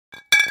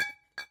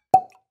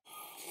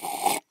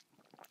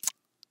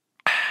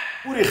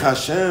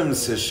Hashem,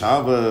 c'est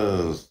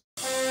Shabbos.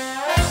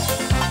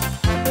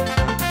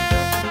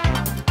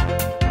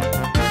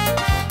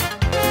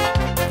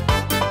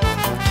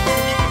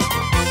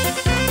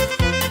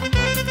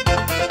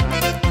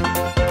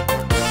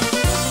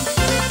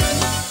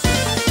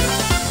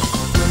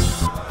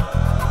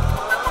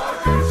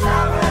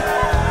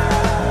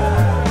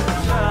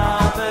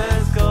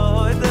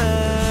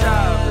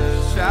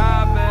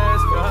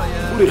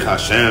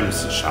 Hashem,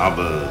 c'est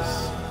Shabbos.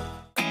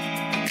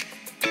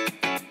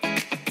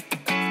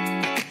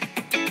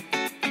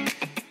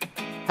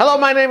 Hello,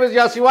 my name is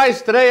Yussi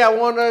Weisz. Today I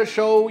want to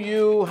show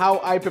you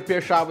how I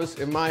prepare Shabbos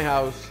in my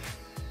house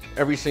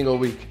every single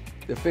week.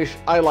 The fish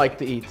I like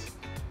to eat.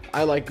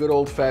 I like good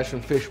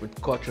old-fashioned fish with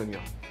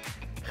Kotchonya.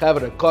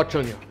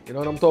 Kotchonya. You know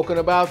what I'm talking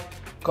about?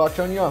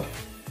 Kotchonya.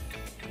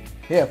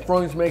 Yeah,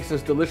 Freund makes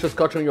this delicious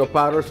Kotchonya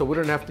powder, so we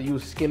don't have to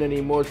use skin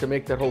anymore to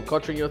make that whole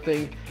Kotchonya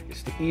thing.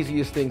 It's the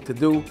easiest thing to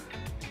do.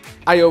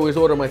 I always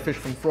order my fish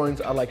from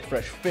Freund. I like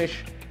fresh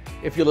fish.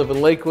 If you live in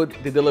Lakewood,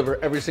 they deliver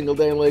every single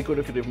day in Lakewood.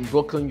 If you live in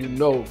Brooklyn, you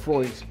know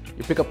Freund.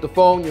 You pick up the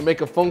phone, you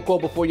make a phone call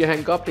before you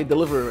hang up, they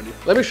deliver already.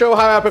 Let me show you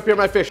how I prepare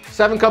my fish.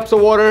 7 cups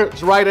of water,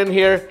 it's right in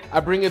here.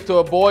 I bring it to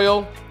a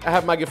boil. I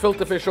have my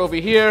gefilte fish over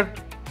here.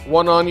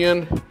 1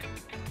 onion.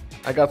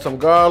 I got some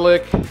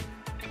garlic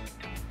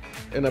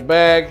in a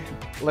bag.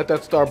 Let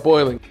that start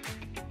boiling.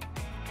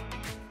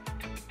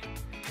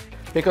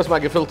 Here comes my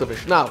gefilte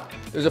fish. Now,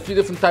 there's a few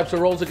different types of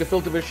rolls of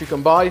gefilte fish you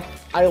can buy.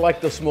 I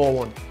like the small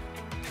one.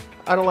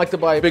 I don't like to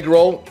buy a big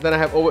roll, then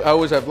I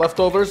always have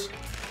leftovers.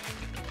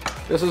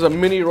 This is a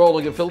mini roll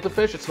of gefilte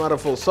fish, it's not a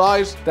full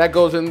size. That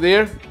goes in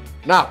there.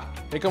 Now,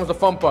 here comes the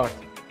fun part.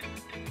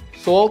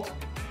 Salt.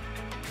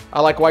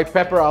 I like white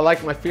pepper, I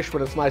like my fish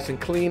when it's nice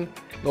and clean.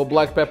 No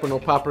black pepper, no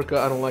paprika,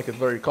 I don't like it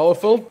very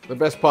colorful. The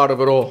best part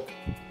of it all.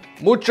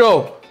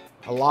 Mucho.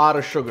 A lot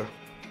of sugar.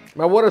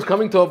 My water's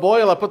coming to a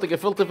boil. I put the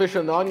gefilte fish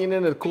and the onion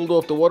in. It cooled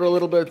off the water a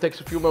little bit. It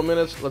takes a few more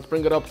minutes. Let's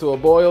bring it up to a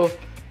boil.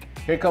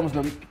 Here comes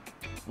the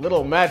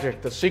little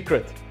magic, the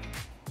secret.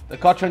 The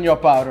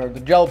Kotchonya powder, the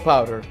gel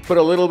powder. Put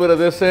a little bit of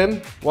this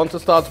in. Once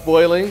it starts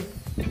boiling.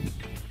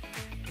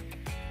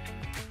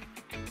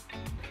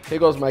 Here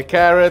goes my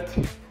carrot.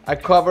 I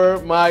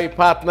cover my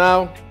pot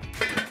now.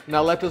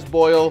 Now let this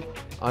boil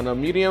on a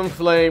medium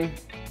flame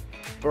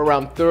for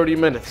around 30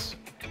 minutes.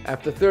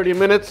 After 30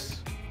 minutes,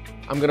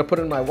 I'm gonna put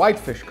in my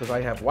whitefish because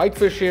I have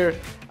whitefish here,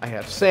 I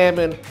have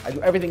salmon, I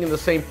do everything in the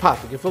same pot.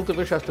 The gefilte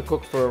fish has to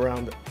cook for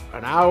around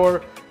an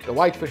hour, the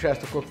whitefish has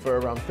to cook for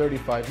around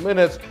 35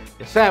 minutes,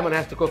 the salmon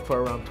has to cook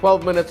for around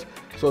 12 minutes.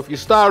 So if you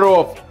start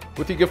off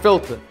with your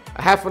gefilte,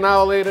 a half an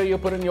hour later you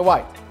put in your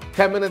white,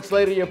 10 minutes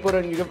later you put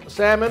in your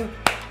salmon,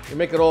 you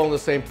make it all in the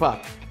same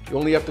pot. You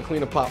only have to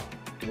clean a pot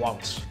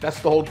once. That's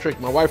the whole trick.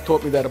 My wife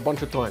taught me that a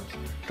bunch of times.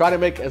 Try to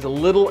make as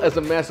little as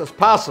a mess as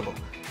possible.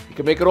 You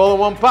can make it all in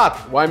one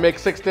pot. Why make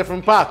 6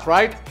 different pots,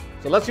 right?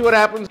 So let's see what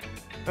happens,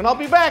 and I'll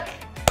be back.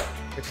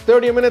 It's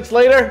 30 minutes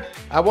later.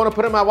 I want to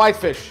put in my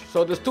whitefish.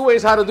 So there's 2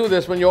 ways how to do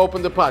this when you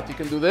open the pot. You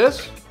can do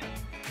this,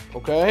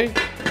 okay?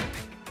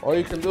 Or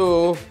you can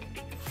do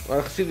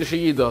what Hasidic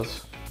Yid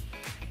does.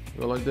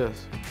 Go like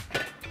this.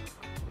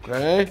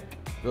 Okay,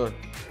 good.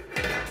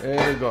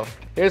 There you go.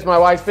 Here's my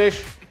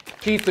whitefish.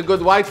 Key to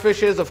good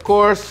whitefish is, of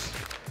course,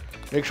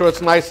 make sure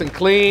it's nice and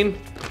clean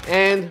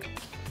and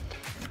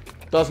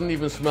doesn't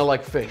even smell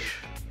like fish.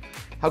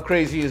 How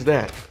crazy is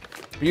that?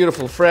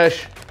 Beautiful,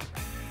 fresh.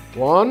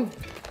 1,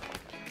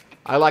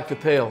 I like the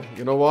tail.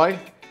 You know why?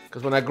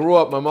 Because when I grew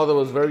up, my mother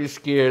was very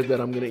scared that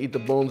I'm gonna eat the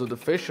bones of the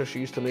fish, so she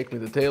used to make me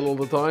the tail all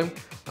the time.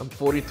 I'm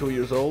 42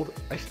 years old,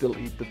 I still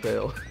eat the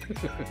tail.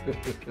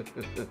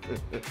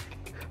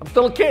 I'm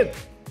still a kid.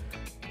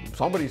 I'm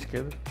somebody's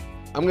kid.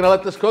 I'm gonna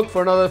let this cook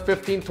for another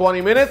 15,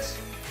 20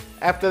 minutes.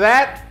 After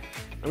that,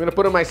 I'm gonna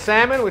put in my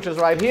salmon, which is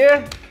right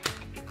here.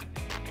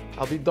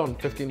 I'll be done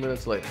 15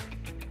 minutes later.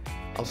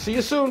 I'll see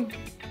you soon.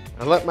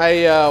 I let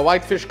my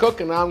whitefish cook,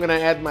 and now I'm gonna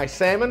add my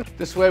salmon.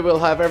 This way we'll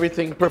have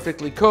everything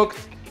perfectly cooked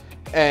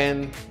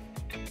and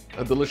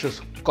a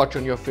delicious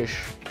Kotchonya fish.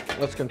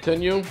 Let's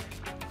continue.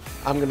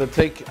 I'm gonna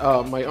take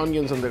my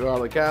onions and the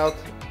garlic out.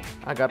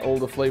 I got all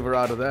the flavor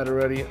out of that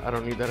already. I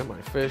don't need that in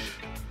my fish.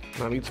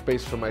 I need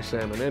space for my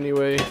salmon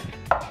anyway.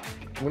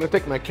 I'm gonna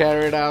take my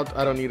carrot out.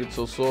 I don't need it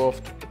so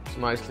soft. It's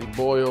nicely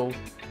boiled.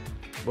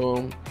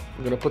 Boom.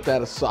 I'm gonna put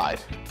that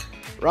aside.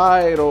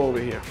 Right over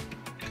here.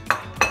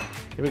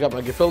 Here we got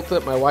my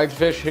gefilte, my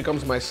whitefish. Here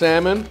comes my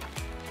salmon.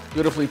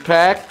 Beautifully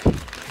packed.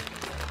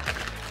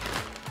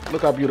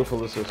 Look how beautiful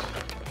this is.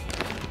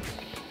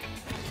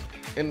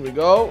 In we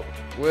go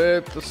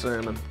with the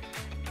salmon.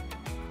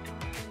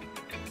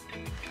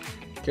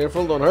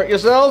 Careful, don't hurt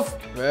yourself.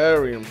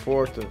 Very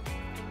important.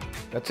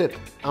 That's it.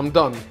 I'm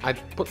done. I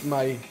put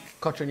my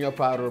Kotchonya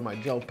powder, my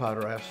gel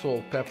powder. I have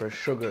salt, pepper,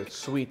 sugar. It's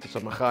sweet. It's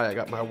a machai. I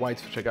got my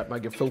whitefish. I got my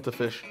gefilte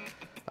fish.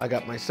 I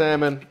got my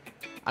salmon.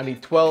 I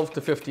need 12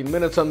 to 15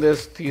 minutes on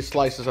this. These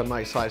slices are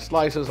nice size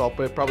slices. I'll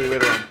probably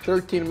wait around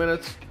 13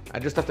 minutes. I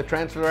just have to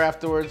transfer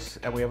afterwards,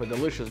 and we have a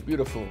delicious,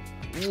 beautiful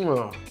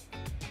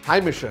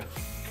Heimish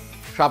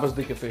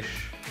Shabbat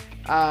fish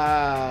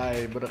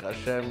Ay, Baruch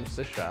Hashem,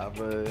 c'est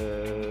Shabbos.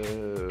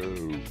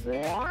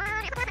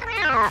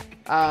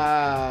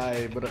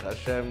 Ay, Baruch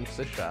Hashem,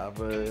 c'est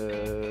Shabbos.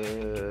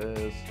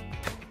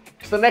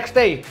 It's the next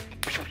day.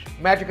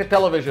 Magic of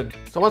television.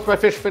 So once my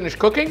fish finished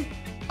cooking,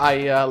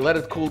 I let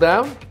it cool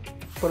down,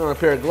 put on a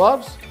pair of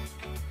gloves,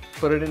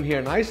 put it in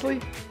here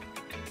nicely,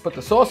 put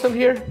the sauce in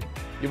here.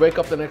 You wake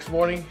up the next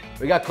morning,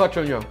 we got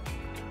Kotchonya.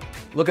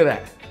 Look at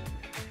that.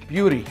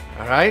 Beauty,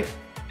 all right?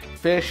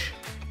 Fish,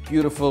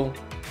 beautiful.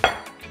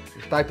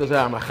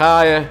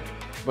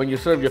 When you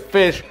serve your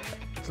fish,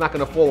 it's not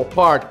gonna fall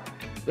apart.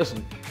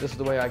 Listen, this is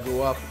the way I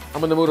grew up.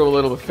 I'm in the mood of a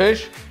little bit of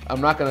fish.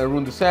 I'm not gonna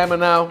ruin the salmon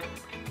now.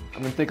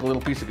 I'm gonna take a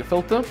little piece of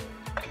gefilte.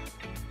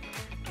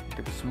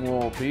 Take a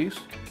small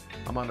piece.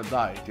 I'm on a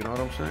diet, you know what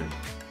I'm saying?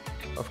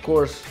 Of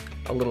course,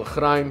 a little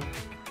Freund.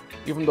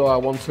 Even though I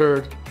once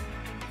heard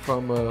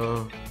from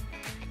the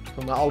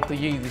alte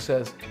Yid who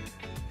says,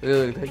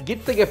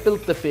 "Get the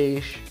gefilte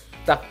fish,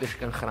 dat is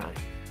geen Freund."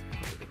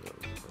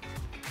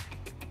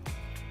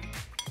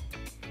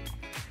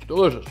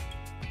 Delicious.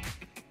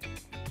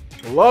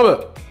 I love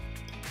it.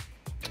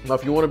 Now,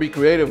 if you want to be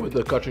creative with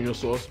the Kotchonya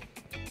sauce,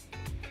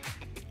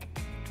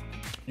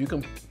 you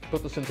can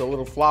put this into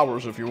little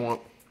flowers if you want.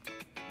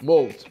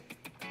 Molds.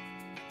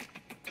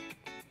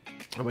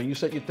 And when you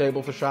set your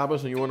table for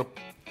Shabbos and you want to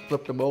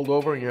flip the mold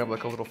over and you have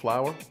like a little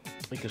flower,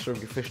 you can serve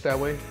your fish that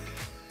way.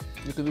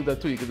 You can do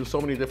that too. You can do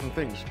so many different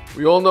things.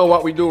 We all know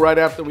what we do right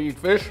after we eat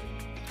fish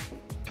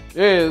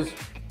is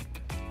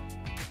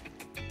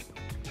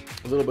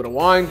a little bit of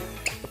wine.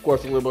 Of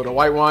course, a little bit of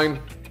white wine.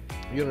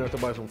 You don't have to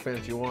buy some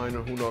fancy wine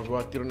or who knows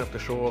what. You don't have to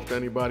show off to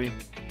anybody.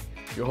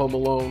 You're home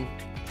alone.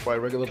 Buy a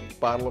regular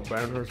bottle of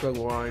Baron-Herzog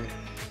wine.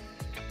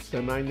 It's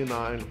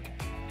 $10.99.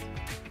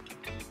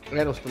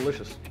 And it's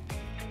delicious.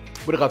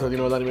 Obrigado, you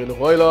know that in the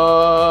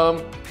oil.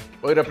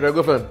 Wait up, they're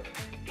good.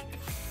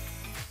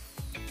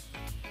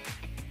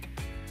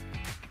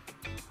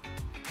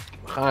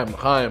 L'chaim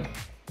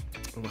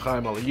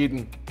al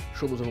Yidden.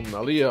 Shubas and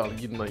Aliyah, al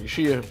Yidden al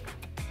Yeshia.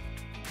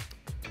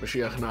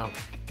 Mashiach now.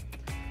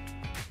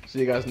 See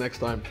you guys next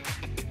time.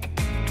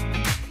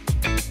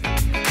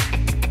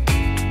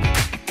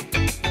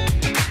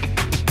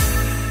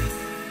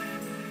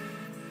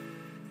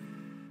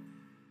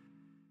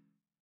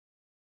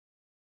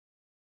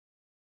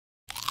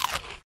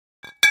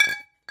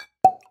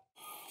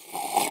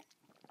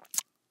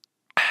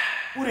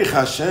 Baruch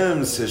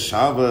Hashem, c'est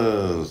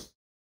Shabbos.